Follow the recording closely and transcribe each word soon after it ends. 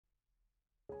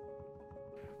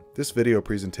This video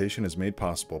presentation is made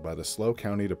possible by the SLO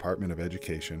County Department of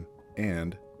Education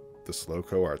and the SLO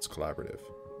Co-Arts Collaborative.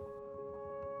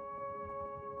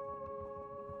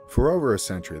 For over a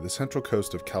century, the Central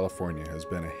Coast of California has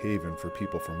been a haven for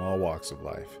people from all walks of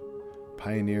life.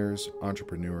 Pioneers,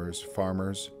 entrepreneurs,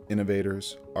 farmers,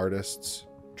 innovators, artists,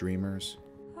 dreamers.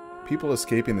 People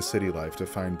escaping the city life to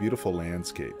find beautiful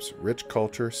landscapes, rich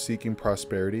culture, seeking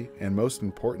prosperity, and most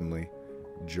importantly,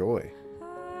 joy.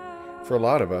 For a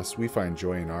lot of us, we find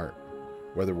joy in art,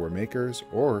 whether we're makers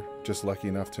or just lucky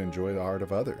enough to enjoy the art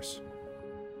of others.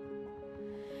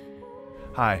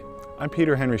 Hi, I'm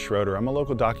Peter Henry Schroeder. I'm a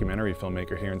local documentary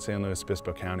filmmaker here in San Luis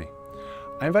Obispo County.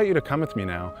 I invite you to come with me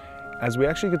now as we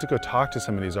actually get to go talk to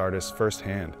some of these artists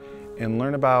firsthand and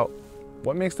learn about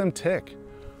what makes them tick.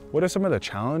 What are some of the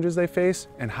challenges they face,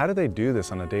 and how do they do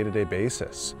this on a day-to-day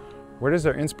basis? Where does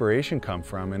their inspiration come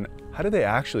from, and how do they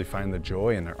actually find the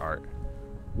joy in their art?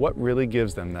 What really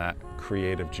gives them that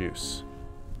creative juice?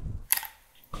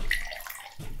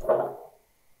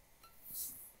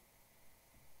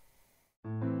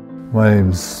 My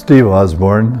name's Steve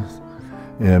Osborne,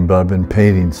 and I've been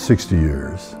painting 60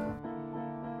 years.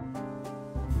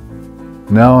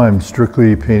 Now I'm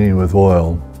strictly painting with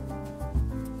oil.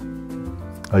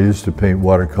 I used to paint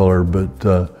watercolor,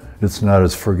 but it's not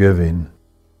as forgiving.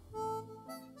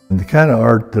 And the kind of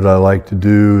art that I like to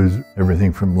do is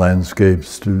everything from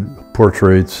landscapes to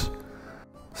portraits,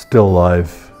 still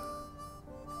life,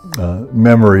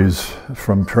 memories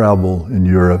from travel in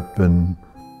Europe and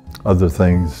other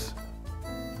things.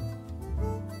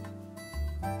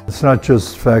 It's not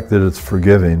just the fact that it's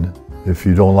forgiving. If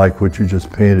you don't like what you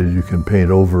just painted, you can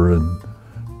paint over and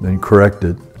then correct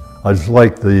it. I just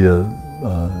like the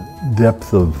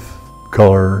depth of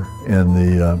color and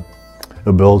the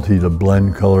ability to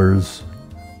blend colors.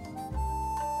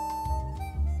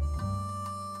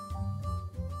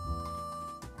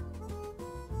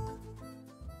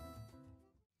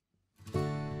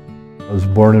 I was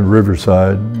born in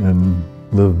Riverside and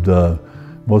lived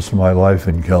most of my life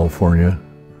in California.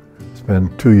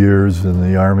 Spent 2 years in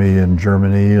the Army in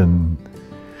Germany and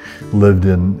lived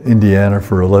in Indiana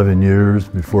for 11 years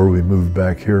before we moved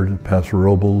back here to Paso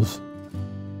Robles.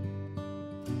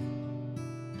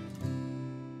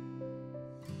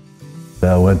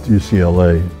 I went to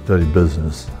UCLA, studied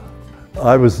business.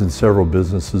 I was in several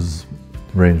businesses,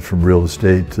 ranged from real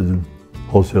estate to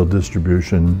wholesale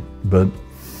distribution, but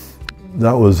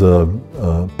that was a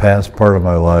past part of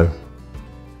my life,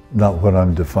 not what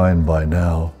I'm defined by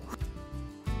now.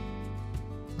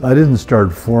 I didn't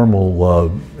start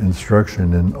formal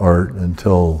instruction in art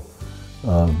until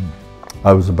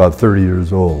I was about 30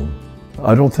 years old.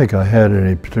 I don't think I had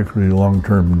any particularly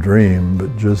long-term dream,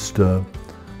 but just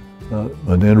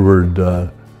an inward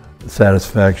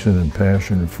satisfaction and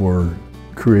passion for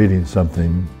creating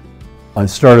something. I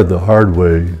started the hard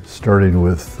way, starting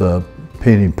with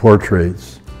painting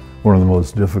portraits, one of the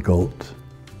most difficult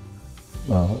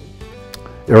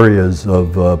areas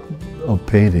of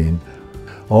painting.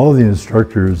 All the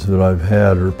instructors that I've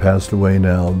had are passed away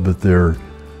now, but they're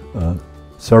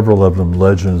several of them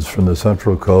legends from the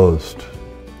Central Coast.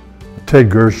 Ted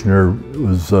Gershner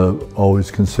was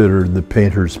always considered the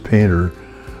painter's painter.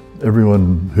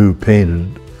 Everyone who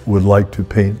painted would like to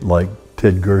paint like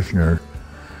Ted Gershner.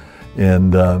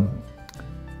 And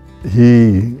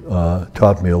he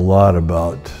taught me a lot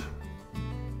about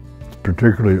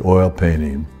particularly oil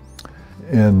painting.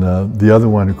 And the other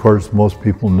one, of course, most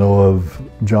people know of,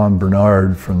 John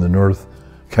Bernard from the North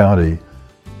County.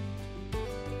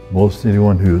 Most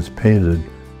anyone who has painted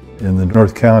in the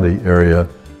North County area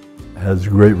has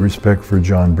great respect for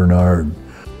John Bernard.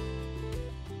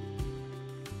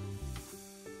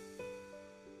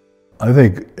 I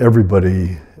think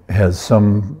everybody has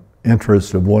some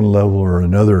interest of one level or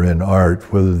another in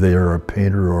art, whether they are a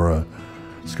painter or a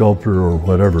sculptor or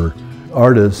whatever.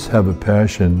 Artists have a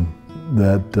passion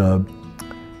that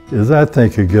is, I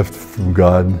think, a gift from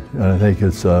God, and I think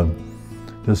it's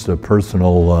just a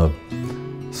personal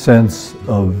sense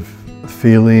of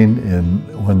feeling,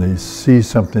 and when they see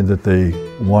something that they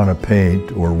want to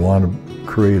paint or want to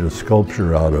create a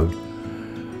sculpture out of,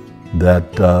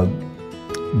 that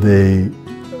they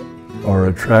are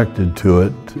attracted to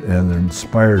it and they're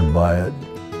inspired by it,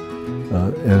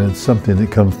 and it's something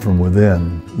that comes from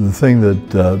within. The thing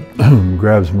that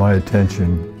grabs my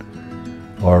attention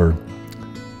are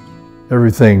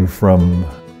everything from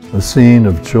a scene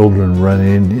of children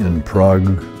running in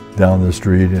Prague down the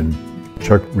street in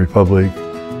Czech Republic,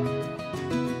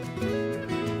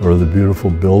 or the beautiful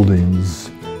buildings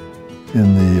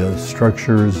in the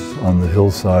structures on the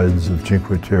hillsides of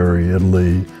Cinque Terre,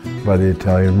 Italy, by the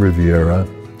Italian Riviera,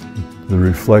 the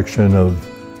reflection of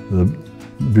the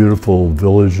beautiful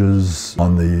villages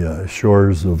on the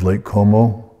shores of Lake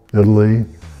Como, Italy.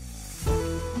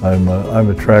 I'm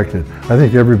attracted. I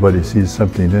think everybody sees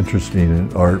something interesting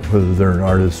in art, whether they're an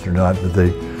artist or not,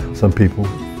 but some people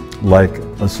like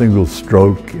a single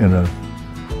stroke in a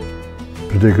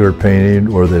particular painting,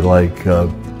 or they like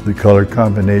the color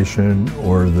combination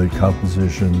or the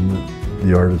composition that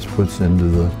the artist puts into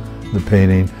the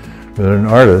painting. But an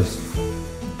artist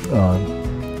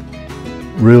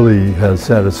really has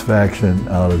satisfaction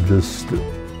out of just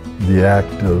the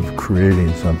act of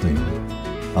creating something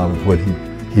out of what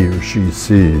he or she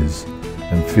sees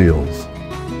and feels.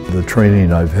 The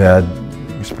training I've had,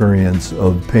 experience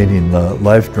of painting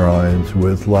life drawings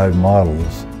with live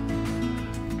models,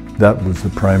 that was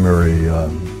the primary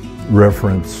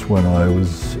reference when I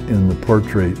was in the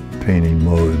portrait painting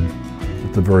mode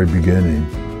at the very beginning.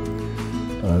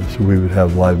 So we would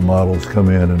have live models come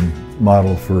in and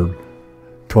model for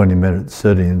 20-minute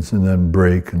sittings and then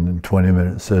break, and then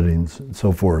 20-minute sittings and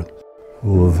so forth.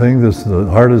 Well, the thing that's the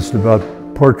hardest about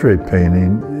portrait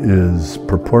painting is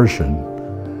proportion.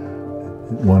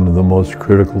 One of the most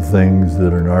critical things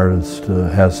that an artist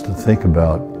has to think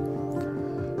about.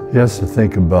 He has to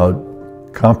think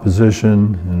about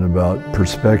composition and about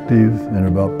perspective and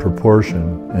about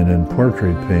proportion. And in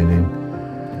portrait painting,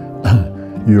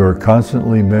 you are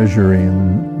constantly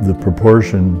measuring the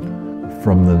proportion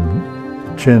from the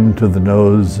chin to the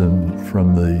nose and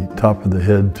from the top of the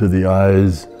head to the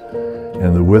eyes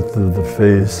and the width of the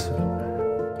face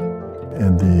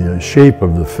and the shape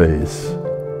of the face,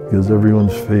 because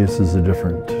everyone's face is a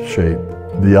different shape.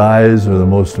 The eyes are the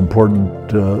most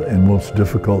important and most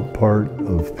difficult part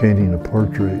of painting a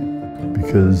portrait,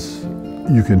 because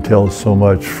you can tell so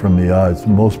much from the eyes.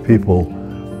 Most people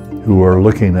who are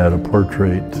looking at a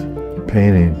portrait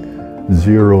painting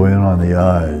zero in on the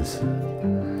eyes,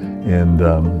 and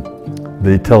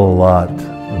they tell a lot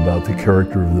about the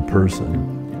character of the person.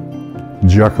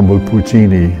 Giacomo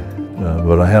Puccini,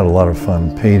 but I had a lot of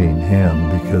fun painting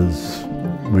him because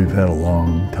we've had a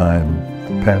long time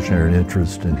passionate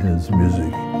interest in his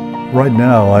music. Right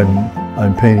now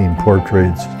I'm painting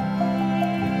portraits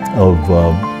of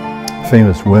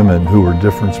famous women who were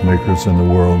difference makers in the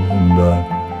world,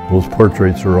 and those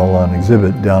portraits are all on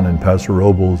exhibit down in Paso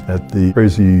Robles at the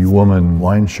Crazy Woman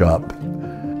wine shop.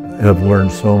 I've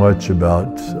learned so much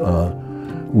about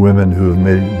women who have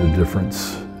made a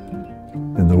difference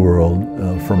in the world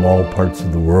from all parts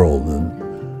of the world.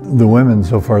 And the women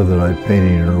so far that I've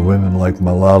painted are women like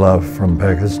Malala from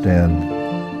Pakistan,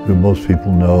 who most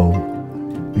people know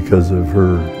because of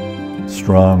her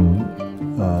strong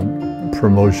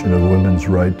promotion of women's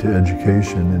right to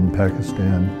education in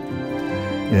Pakistan,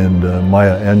 and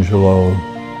Maya Angelou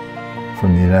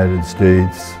from the United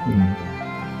States, and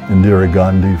Indira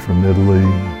Gandhi from Italy,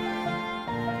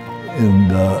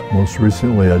 and most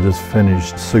recently I just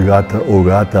finished Sagata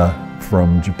Ogata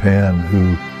from Japan,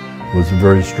 who was a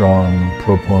very strong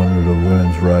proponent of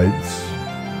women's rights.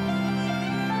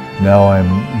 Now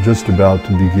I'm just about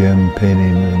to begin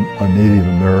painting a Native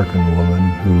American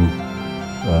woman who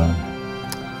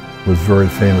was very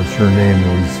famous. Her name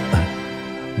was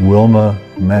Wilma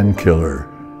Mankiller,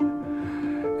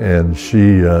 and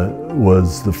she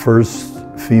was the first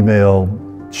female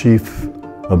chief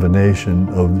of a nation,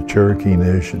 of the Cherokee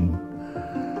Nation.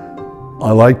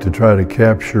 I like to try to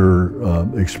capture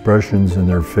expressions in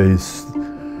their face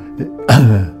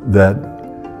that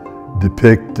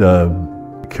depict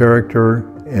character,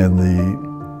 and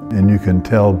you can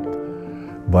tell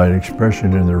by an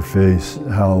expression in their face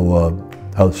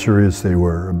how serious they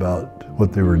were about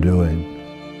what they were doing.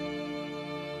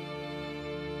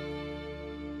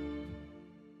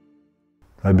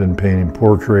 I've been painting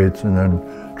portraits and then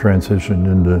transitioned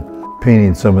into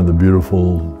painting some of the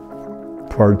beautiful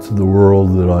parts of the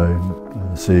world that I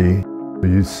see.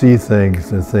 You see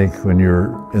things, I think, when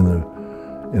you're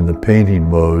in the painting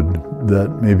mode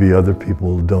that maybe other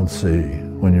people don't see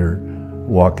when you're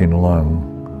walking along.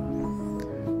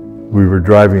 We were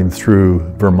driving through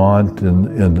Vermont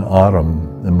in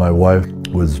autumn, and my wife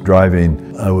was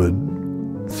driving. I would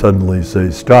suddenly say,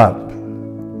 "Stop,"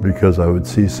 because I would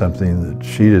see something that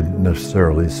she didn't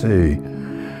necessarily see.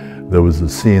 There was a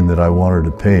scene that I wanted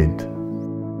to paint.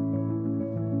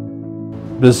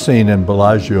 This scene in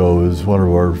Bellagio is one of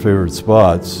our favorite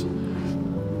spots.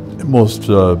 Most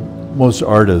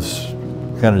artists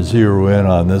kind of zero in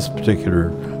on this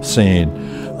particular scene.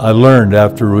 I learned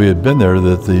after we had been there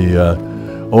that the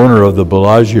owner of the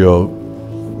Bellagio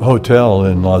Hotel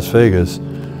in Las Vegas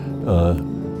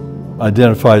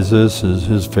identifies this as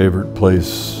his favorite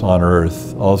place on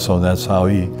earth also, and that's how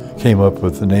he came up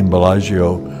with the name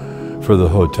Bellagio for the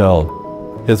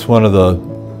hotel. It's one of the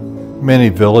many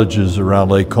villages around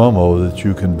Lake Como that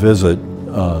you can visit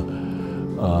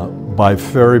by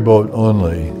ferry boat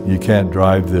only. You can't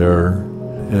drive there.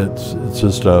 It's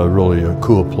just really a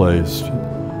cool place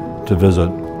to visit.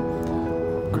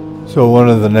 So one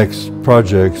of the next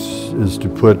projects is to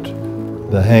put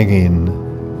the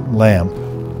hanging lamp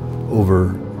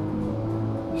over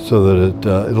so that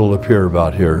it'll appear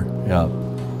about here, yeah.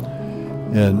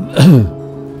 And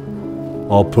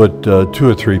I'll put 2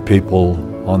 or 3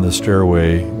 people on the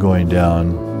stairway going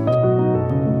down.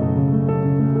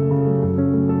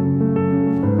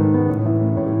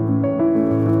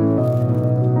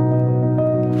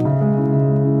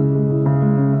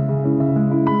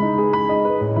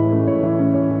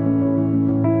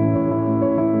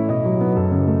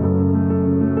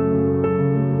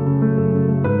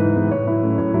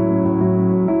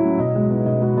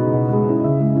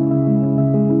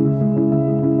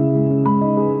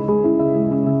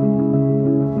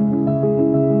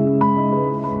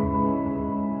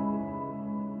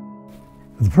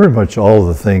 Pretty much all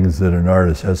the things that an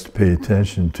artist has to pay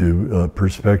attention to.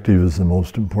 Perspective is the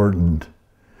most important,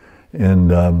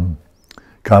 and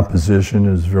composition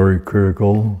is very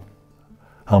critical.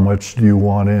 How much do you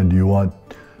want in? Do you want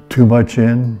too much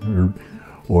in,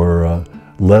 or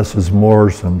less is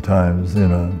more sometimes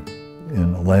in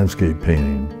a landscape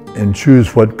painting? And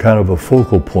choose what kind of a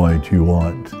focal point you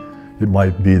want. It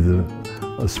might be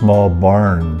a small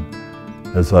barn,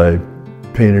 as I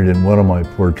painted in one of my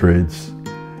portraits.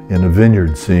 In a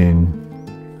vineyard scene,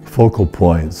 focal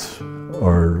points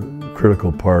are a critical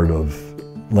part of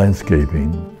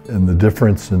landscaping. And the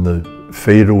difference in the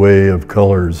fade away of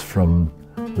colors from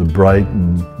the bright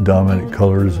and dominant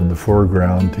colors in the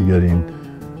foreground to getting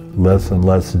less and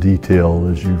less detail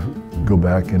as you go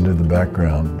back into the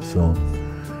background. So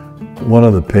one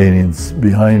of the paintings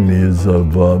behind me is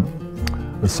of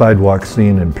a sidewalk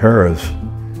scene in Paris.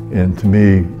 And to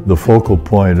me, the focal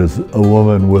point is a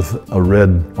woman with a red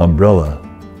umbrella,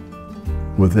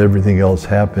 with everything else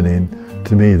happening.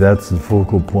 To me, that's the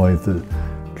focal point that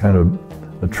kind of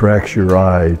attracts your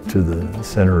eye to the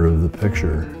center of the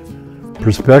picture.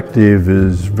 Perspective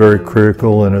is very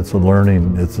critical, and it's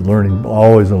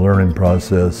always a learning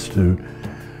process to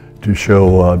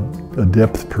show a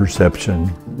depth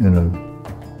perception in a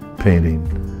painting.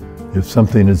 If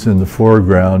something is in the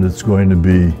foreground, it's going to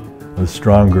be a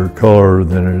stronger color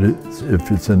than it is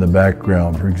if it's in the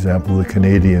background. For example, the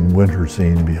Canadian winter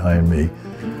scene behind me.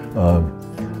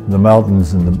 The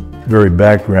mountains in the very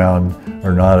background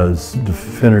are not as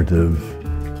definitive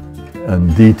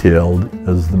and detailed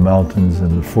as the mountains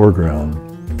in the foreground.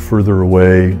 Further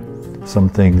away, some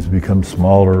things become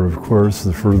smaller, of course,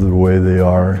 the further away they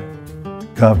are.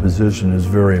 Composition is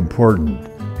very important.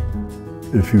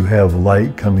 If you have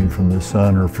light coming from the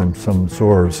sun or from some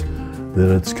source, that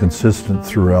it's consistent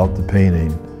throughout the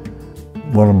painting.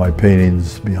 One of my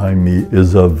paintings behind me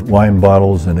is of wine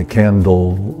bottles and a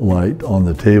candle light on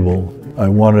the table. I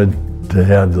wanted to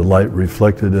have the light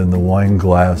reflected in the wine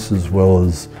glass as well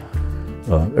as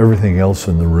everything else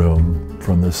in the room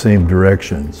from the same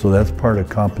direction. So that's part of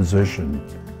composition.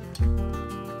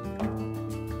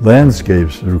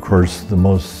 Landscapes are, of course, the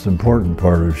most important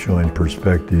part of showing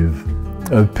perspective.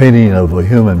 A painting of a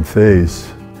human face,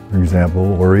 for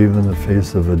example, or even the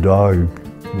face of a dog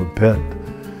or pet.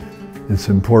 It's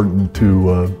important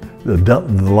to,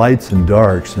 the lights and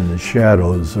darks and the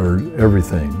shadows are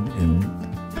everything in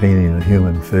painting a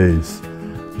human face.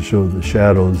 To show the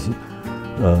shadows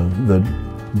that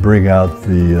bring out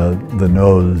the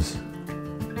nose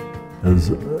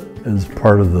as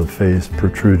part of the face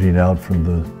protruding out from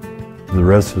the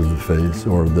rest of the face,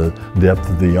 or the depth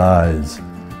of the eyes.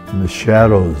 And the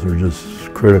shadows are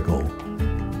just critical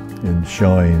in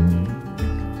showing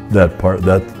that part.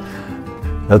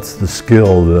 That's the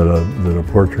skill that a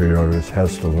portrait artist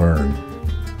has to learn.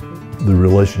 The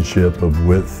relationship of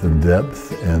width and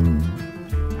depth and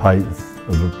height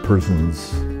of a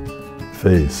person's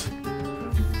face.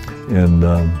 And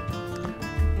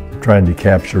trying to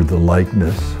capture the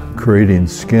likeness. Creating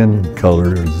skin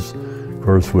colors, of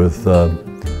course, with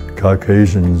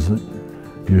Caucasians,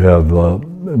 you have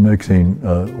mixing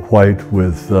white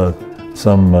with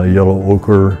some yellow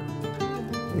ochre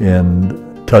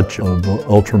and touch of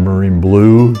ultramarine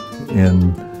blue,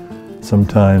 and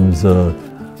sometimes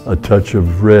a touch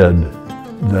of red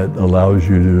that allows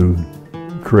you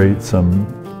to create some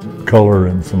color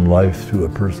and some life to a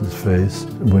person's face.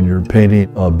 When you're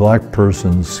painting a black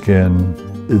person's skin,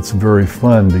 it's very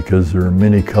fun because there are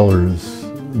many colors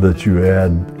that you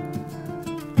add,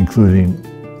 including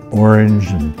orange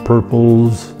and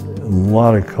purples, a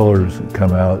lot of colors that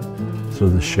come out, so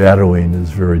the shadowing is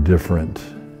very different.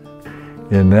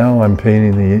 And now I'm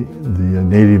painting the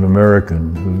Native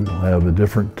American, who have a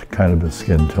different kind of a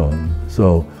skin tone.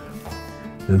 So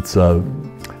it's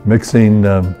mixing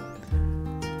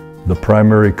the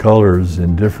primary colors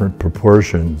in different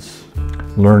proportions,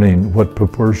 learning what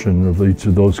proportion of each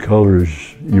of those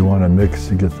colors you want to mix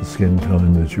to get the skin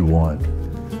tone that you want.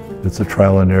 It's a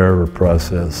trial and error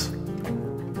process.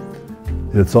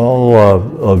 It's all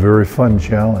a very fun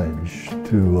challenge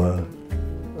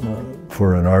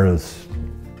for an artist,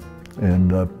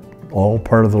 and all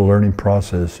part of the learning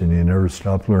process, and you never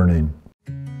stop learning.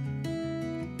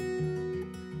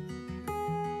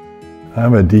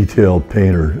 I'm a detailed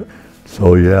painter,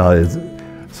 so yeah,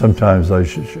 sometimes I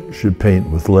should paint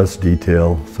with less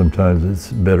detail. Sometimes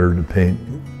it's better to paint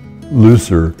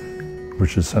looser,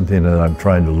 which is something that I'm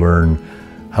trying to learn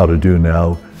how to do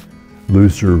now.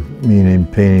 Looser meaning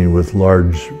painting with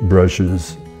large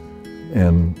brushes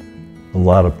and a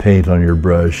lot of paint on your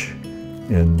brush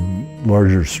in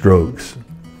larger strokes.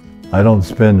 I don't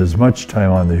spend as much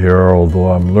time on the hair,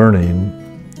 although I'm learning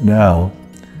now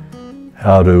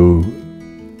how to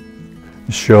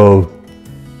show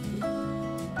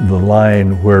the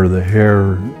line where the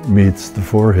hair meets the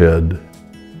forehead.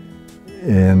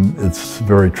 And it's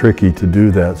very tricky to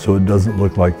do that so it doesn't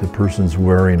look like the person's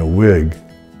wearing a wig.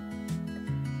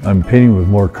 I'm painting with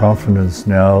more confidence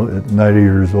now at 90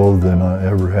 years old than I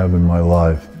ever have in my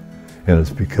life. And it's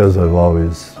because I've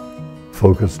always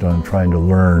focused on trying to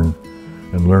learn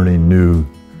and learning new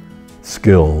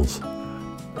skills.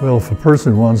 Well, if a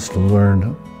person wants to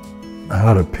learn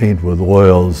how to paint with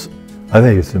oils, I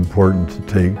think it's important to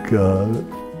take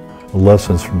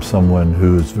lessons from someone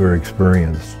who is very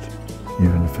experienced,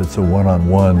 even if it's a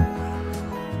one-on-one.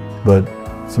 But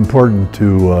it's important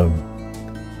to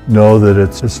know that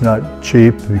it's not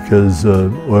cheap, because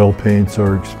oil paints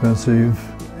are expensive,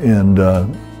 and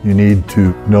you need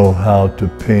to know how to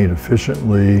paint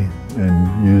efficiently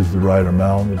and use the right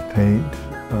amount of paint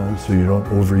so you don't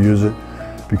overuse it,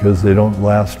 because they don't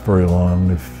last very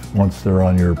long once they're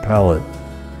on your palette.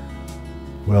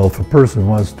 Well, if a person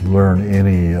wants to learn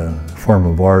any form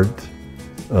of art,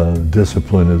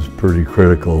 discipline is pretty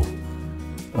critical.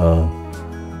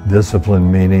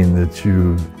 Discipline meaning that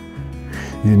you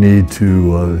need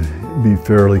to be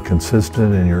fairly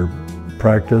consistent in your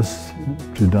practice,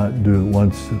 to not do it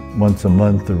once a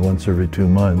month or once every 2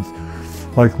 months.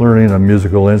 Like learning a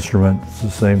musical instrument, it's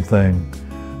the same thing.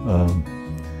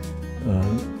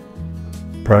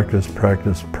 Practice,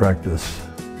 practice, practice.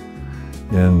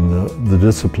 And the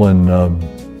discipline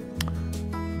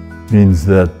means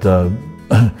that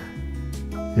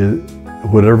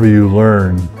whatever you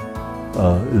learn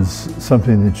is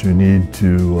something that you need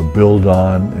to build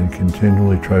on and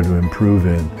continually try to improve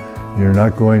in. You're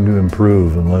not going to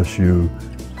improve unless you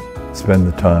spend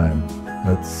the time.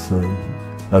 That's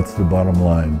the bottom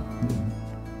line.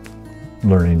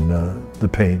 Learning the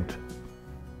paint,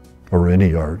 or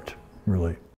any art,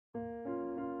 really.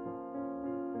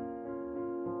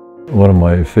 One of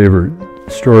my favorite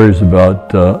stories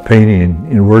about painting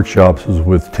in workshops was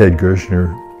with Ted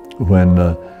Gershner, when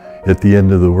at the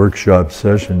end of the workshop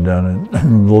session down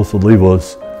in Los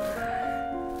Olivos,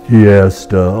 he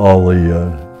asked all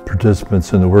the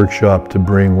participants in the workshop to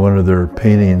bring one of their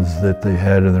paintings that they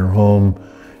had in their home,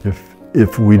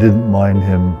 if we didn't mind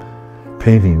him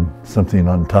painting something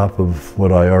on top of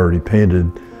what I already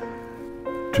painted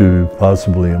to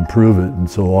possibly improve it. And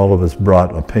so all of us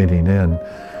brought a painting in.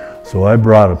 So I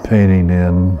brought a painting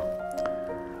in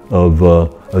of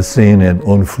a scene in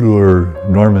Honfleur,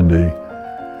 Normandy,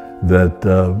 that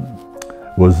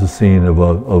was the scene of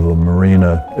a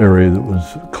marina area that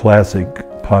was classic,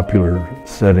 popular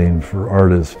setting for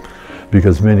artists,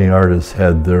 because many artists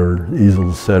had their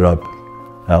easels set up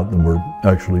out and were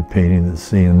actually painting the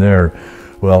scene there.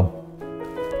 Well,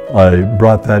 I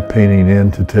brought that painting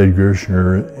in to Ted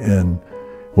Gershner, and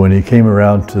when he came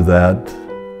around to that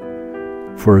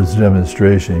for his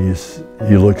demonstration,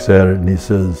 he looks at it and he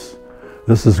says,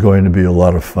 "This is going to be a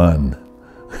lot of fun."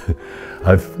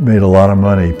 I've made a lot of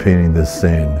money painting this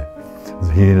scene.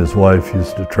 He and his wife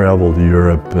used to travel to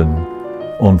Europe and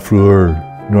Honfleur,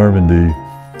 Normandy,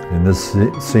 and this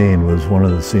scene was one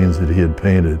of the scenes that he had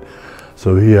painted.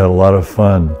 So he had a lot of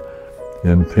fun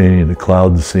in painting the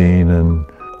cloud scene, and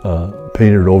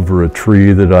painted over a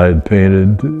tree that I had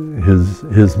painted,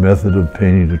 his method of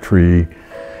painting a tree.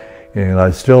 And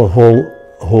I still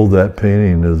hold that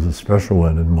painting as a special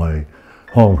one in my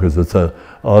home, because it's a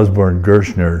Osborne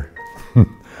Gershner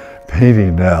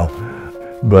painting now.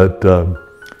 But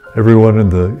everyone in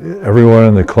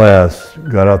the class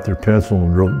got out their pencil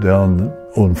and wrote down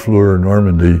Honfleur,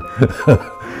 Normandy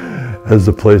as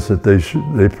the place that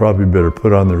they probably better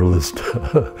put on their list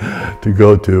to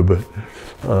go to. But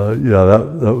yeah,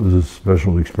 that was a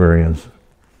special experience.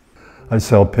 I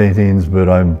sell paintings, but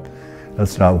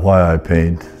that's not why I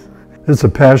paint. It's a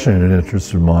passion and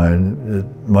interest of mine.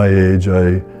 At my age,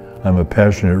 I'm a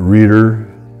passionate reader,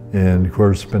 and of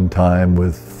course spend time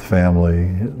with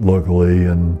family locally,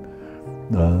 and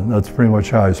that's pretty much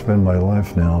how I spend my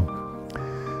life now.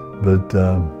 But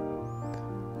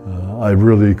I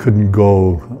really couldn't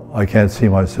I can't see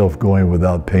myself going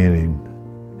without painting.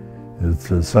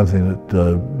 It's something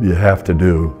that you have to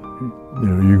do. You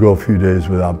know, you go a few days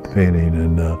without painting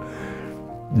and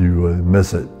you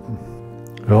miss it.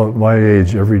 Well, at my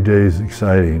age, every day is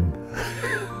exciting.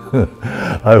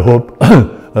 I hope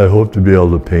to be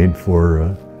able to paint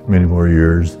for many more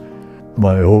years.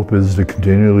 My hope is to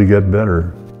continually get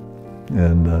better,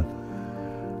 and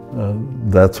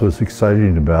that's what's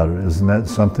exciting about it. Isn't that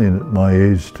something at my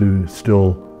age, to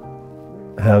still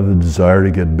have the desire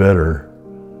to get better?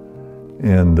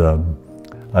 And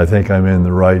I think I'm in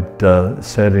the right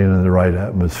setting and the right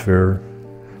atmosphere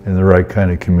and the right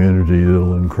kind of community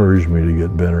that'll encourage me to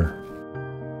get better.